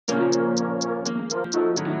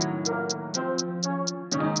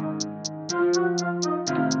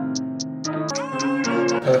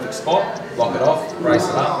Perfect spot, lock it off, brace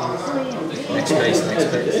it up, next piece,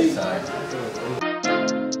 so.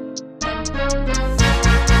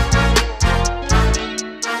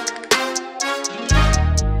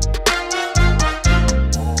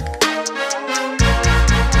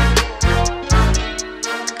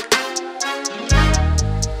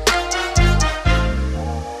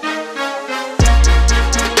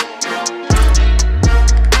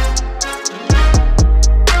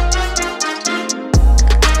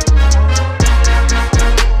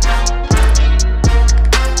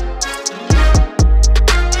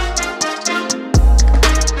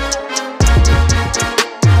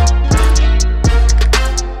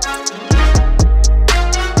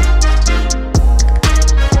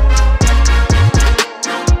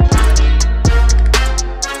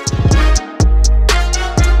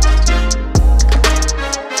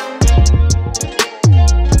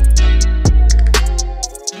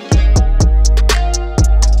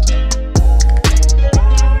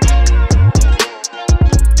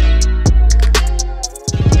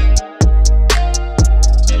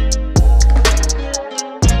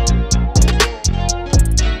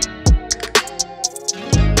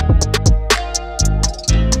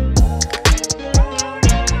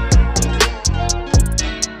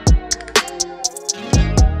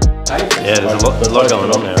 Yeah, there's a lot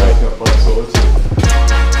going on there, right?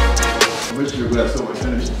 I wish you would have so much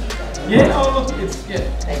finished. Yeah, oh look, it's been a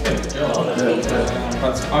good job.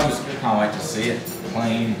 But I just can't wait to see it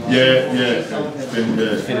clean. Yeah, it's been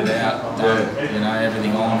fitted out, done, you know,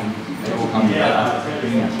 everything on, it all comes together.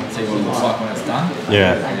 See what it looks like when it's done.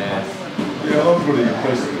 Yeah. Yeah, I'm pretty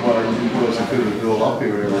impressed with the way you guys have fitted it all up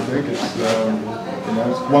here and everything. It's, you know,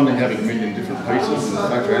 it's one thing having a million different pieces, and the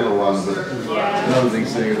factory had one, but another thing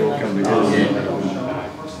seeing it all come together.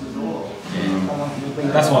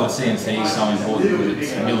 That's why the CNC is so important,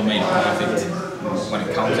 because it's millimetre perfect when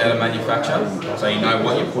it comes out of manufacture. So you know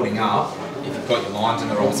what you're putting up. If you've got your lines in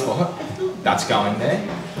the right spot, that's going there.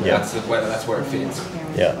 Yeah. That's where it fits.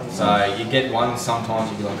 Yeah. So you get one, sometimes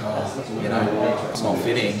you'll be like, oh, you know, it's not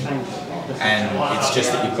fitting. And it's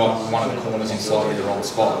just that you've got one of the corners in slightly the wrong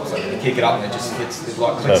spot. So you kick it up and it just fits, it's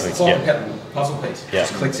like clicks, it's like a puzzle piece. It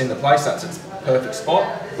just clicks into place, that's its perfect spot,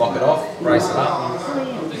 lock it off, brace it up,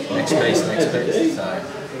 next piece, so.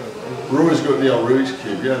 Roy's got the old Rouge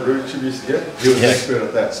cube, you know Rouge cube used to get? He was an expert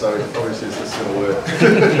at that, so obviously it's going to work.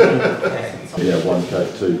 Yeah, one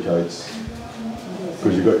coat, two coats.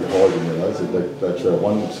 Because you've got your hide in there, they throw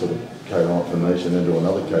one sort of coat on for nation into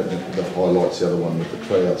another coat that highlights the other one with the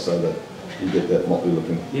tree out so that you get that motley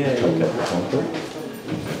looking colour like the concrete.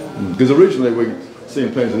 Because originally we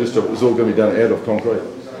seeing plans of this job, it was all going to be done out of concrete.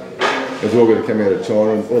 It was all going to come out of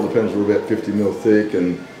China, and all the pens were about 50 mil thick,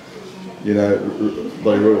 and you know,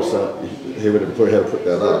 they were so he would have probably had to put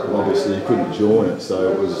that up, and obviously you couldn't join it,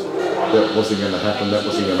 so it was that wasn't going to happen, that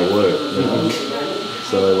wasn't going to work. You know?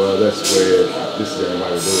 So that's where this is the only way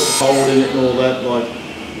to do it. Holding it and all that, like,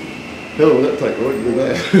 hell will that take, right? You do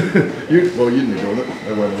that. Well, you didn't join it,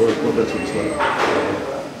 that won't work, but that's what it's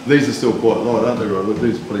like. These are still quite light, aren't they, Roy? Look,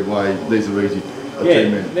 these are pretty these are easy.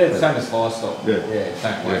 Yeah, they're the same as Firestop. Yeah,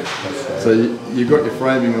 same way. So you've got your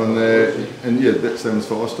framing on there, and yeah, that's same as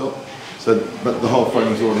Firestop. So, but the whole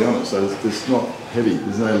frame is already on it, so it's not heavy.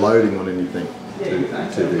 There's no loading on anything too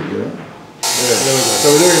big, you know. Yeah.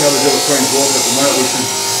 So we're doing another job at Queen's Wharf at the moment, which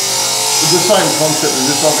is the same concept, and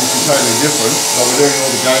just obviously totally different. But we're doing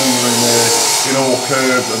all the gaming room there in all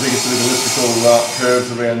curves. I think it's the elliptical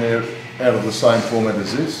curves around there, out of the same format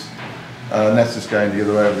as this. And that's just going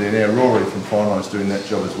together over there now. Rory from Fine Line's doing that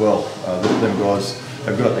job as well. Them guys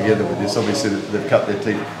have got together with this. Obviously they've cut their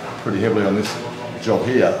teeth pretty heavily on this job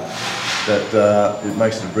here. That it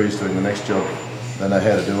makes it a breeze doing the next job. They know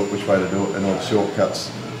how to do it, which way to do it, and all the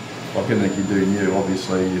shortcuts. Like anything you do new,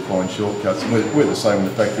 obviously you find shortcuts. And we're the same in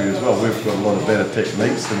the factory as well. We've got a lot of better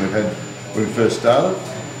techniques than we've had when we first started.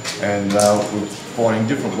 And we're finding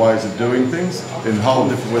different ways of doing things in whole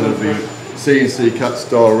different, whether it be CNC cut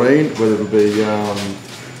styrene, whether it'll be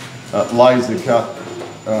laser cut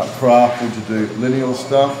craft to do lineal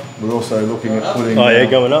stuff. We're also looking at putting... Oh yeah,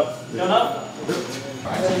 going up? Going up?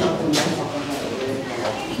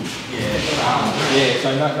 So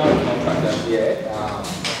no contract yet.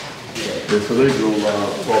 Yeah, so these are all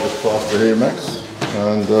fibrous plaster here, Max,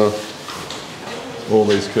 and all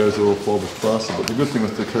these curves are all fibrous plaster. But the good thing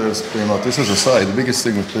with the curves being like this, as I say, the biggest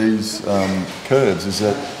thing with these curves is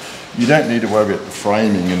that you don't need to worry about the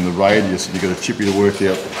framing and the radius. You've got a chippy to work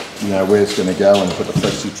out, you know, where it's going to go, and put the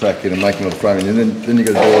flexi track in and making all the framing. And then you've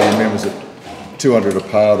got to do all your members at 200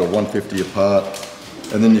 apart or 150 apart.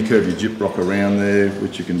 and then you curve your gyp block around there,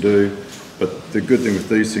 which you can do. But the good thing with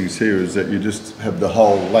these things here is that you just have the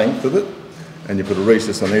whole length of it, and you put a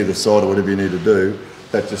recess on either side or whatever you need to do.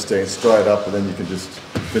 That just stands straight up, and then you can just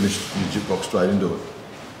finish your gyp block straight into it.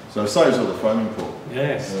 So it saves all the framing pull.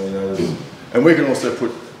 Yes. And we can also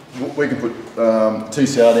put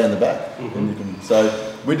TCR down the back, and you can. So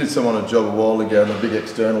we did some on a job a while ago, and the big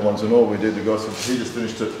external ones, and all we did, the guy said he just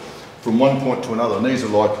finished it from one point to another, and these are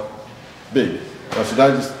like big. I said,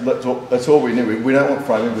 don't just that's all we need. We don't want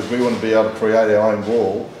framing because we want to be able to create our own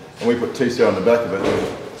wall, and we put TCR on the back of it,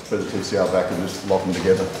 and put the TCR back and just lock them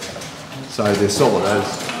together. So they're solid as,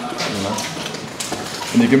 you know.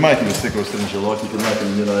 And you can make them as thick or as thin as you like. You can make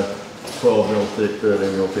them, 12mm thick,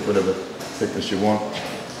 13mm thick, whatever thickness you want.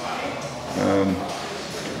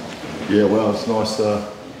 Yeah, well, it's nice.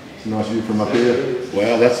 It's a nice view from up here.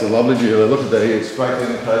 Wow, that's a lovely view. Look at that here, straight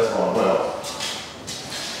down the coastline. Wow.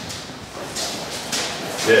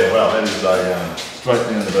 Yeah, wow, that is a straight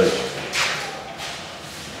down the beach.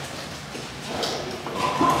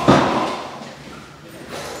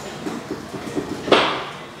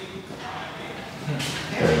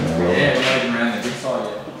 Yeah, we're moving around the big side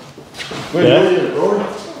yet. Where are you, Rory?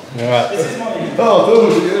 Alright. This is my unit. Oh, I thought it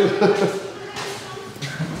was you.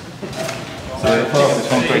 So, half the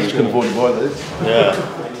contractors can afford to buy these. Yeah.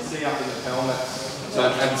 And you see up in the helmets. So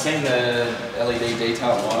have you seen the LED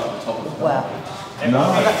detail light on the top of the helmet? Wow. No.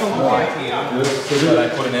 That's all white here. So they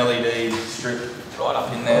put an LED strip right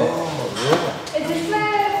up in there. Is this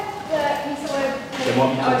where you sort of They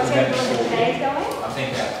want me to present the this day going? I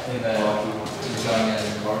think that in the going out in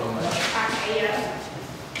the corridor, mate. Okay, yeah.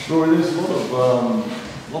 Rory, there's a lot of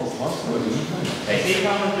plus work, isn't there?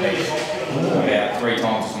 About 3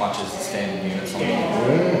 times as much as the standard units on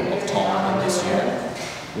of time in this unit.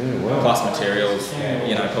 Yeah, wow. Plus materials,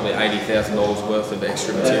 probably $80,000 worth of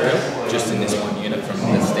extra material just in this one unit from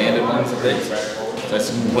the standard ones of these. So it's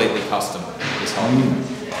completely custom, this whole unit.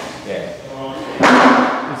 Yeah.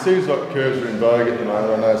 It seems like curves are in vogue at the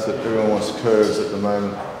moment. I notice that everyone wants curves at the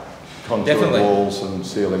moment. Contour Definitely. walls and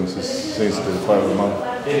ceilings seems to be the flavour of the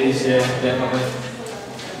month. It is, yeah, definitely.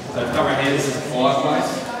 So come here, this is a fireplace.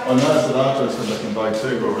 I noticed that archways come back in vogue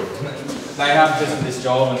too, Rory. They have just for this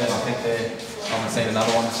job, and then I think I haven't seen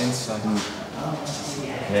another one since. So.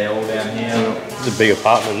 Yeah, all down here. It's a big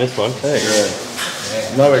apartment, this one. Hey.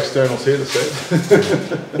 Yeah. No externals here, the set.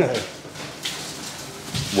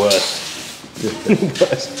 Worse.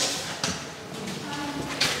 Worse.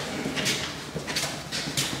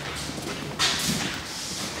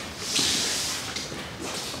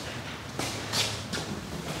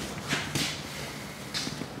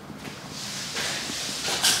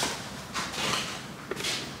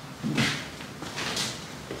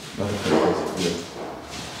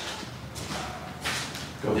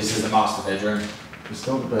 This is the master bedroom. It's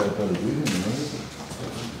not about a better building, is it?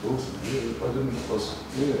 Awesome.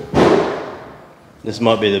 Yeah. This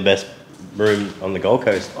might be the best room on the Gold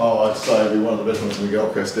Coast. Oh, I'd say it'd be one of the best ones in the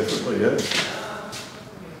Gold Coast, definitely, yeah.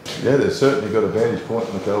 Yeah, they've certainly got a vantage point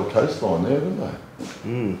on the Gold Coastline there, haven't they?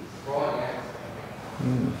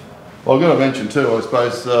 Well, I've got to mention too, I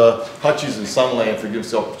suppose, Hutchies and Sunland for giving us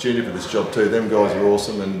the opportunity for this job too. Them guys are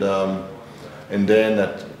awesome, and Dan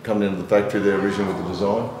that come into the factory there originally with the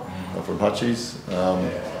design from Hutchies,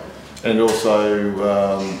 and also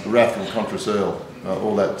Rath and Contras Earl.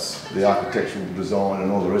 All that's the architectural design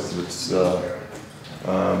and all the rest of it's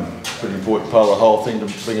pretty important part of the whole thing to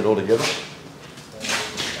bring it all together.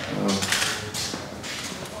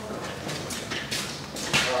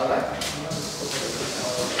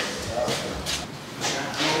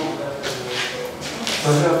 So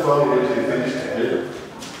how far were you finished here?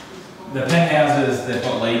 The penthouses, they've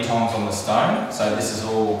got lead times on the stone, so this is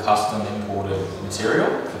all custom imported material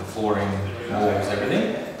for the flooring, walls,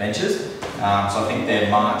 everything, benches. So I think they're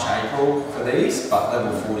March, April for these, but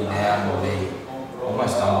level 40 now will be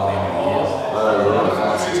almost done by the end of the year.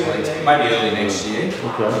 5, 6 weeks, maybe early next year,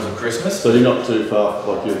 because of Christmas. So you're not too far,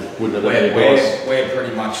 like you wouldn't have any We're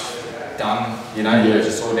pretty much done, you're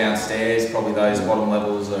just all downstairs, probably those bottom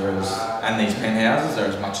levels are and these penthouses are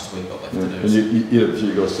as much as we've got left to do. And you have a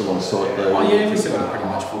few guys still on site there? Oh yeah, we still got it pretty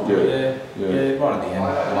much full. Yeah, right at the end,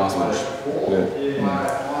 the last push.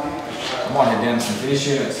 I might head down to some finish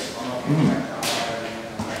units.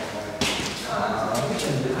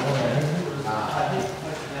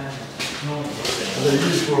 They're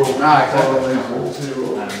used for all these walls here,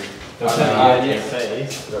 or?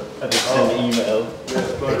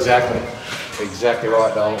 Exactly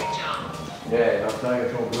right, Donald. Yeah, I'm saying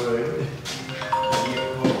it's all blue.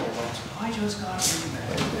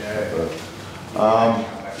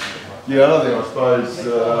 Yeah, another thing I suppose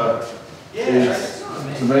is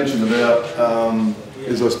to mention about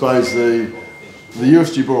is I suppose the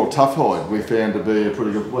USG Boral Tough Hide we found to be a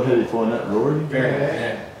pretty good. Well, how do you find that, Rory?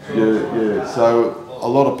 Yeah. So a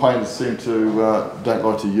lot of painters seem to don't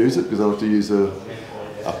like to use it because they like to use a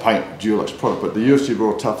paint Dulux product, but the USG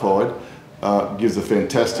Boral Tough Hide gives a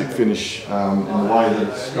fantastic finish in the way that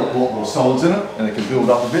it's got a lot more solids in it and it can build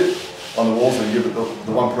up a bit on the walls and give it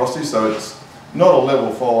the one porosity. So it's not a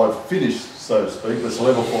level 5 finish, so to speak, but it's a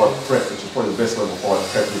level 5 prep, which is probably the best level 5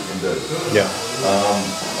 prep you can do. Yeah.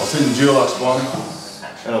 I've seen the Dulux one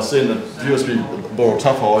and I've seen the USG Boral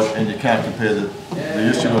Tough Hide, and you can't compare the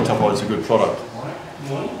USG Boral Tough Hide. It's a good product.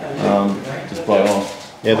 Just play on.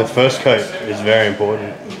 Yeah, the first coat is very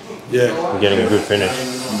important. Yeah. For getting a good finish.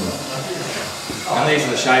 And these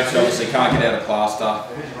are the shapes you obviously can't get out of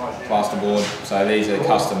plasterboard. So these are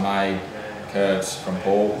custom made curves from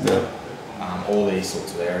Paul. Yeah. All these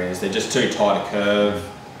sorts of areas. They're just too tight a curve.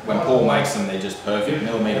 When Paul makes them, they're just perfect,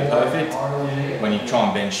 millimetre perfect. When you try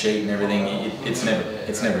and bend sheet and everything, it's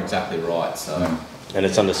never exactly right. So. And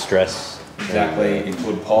it's under stress. Exactly. It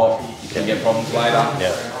could pop. You can get problems later.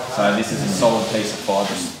 Yeah. So this is a solid piece of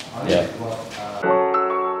fibre. Yeah.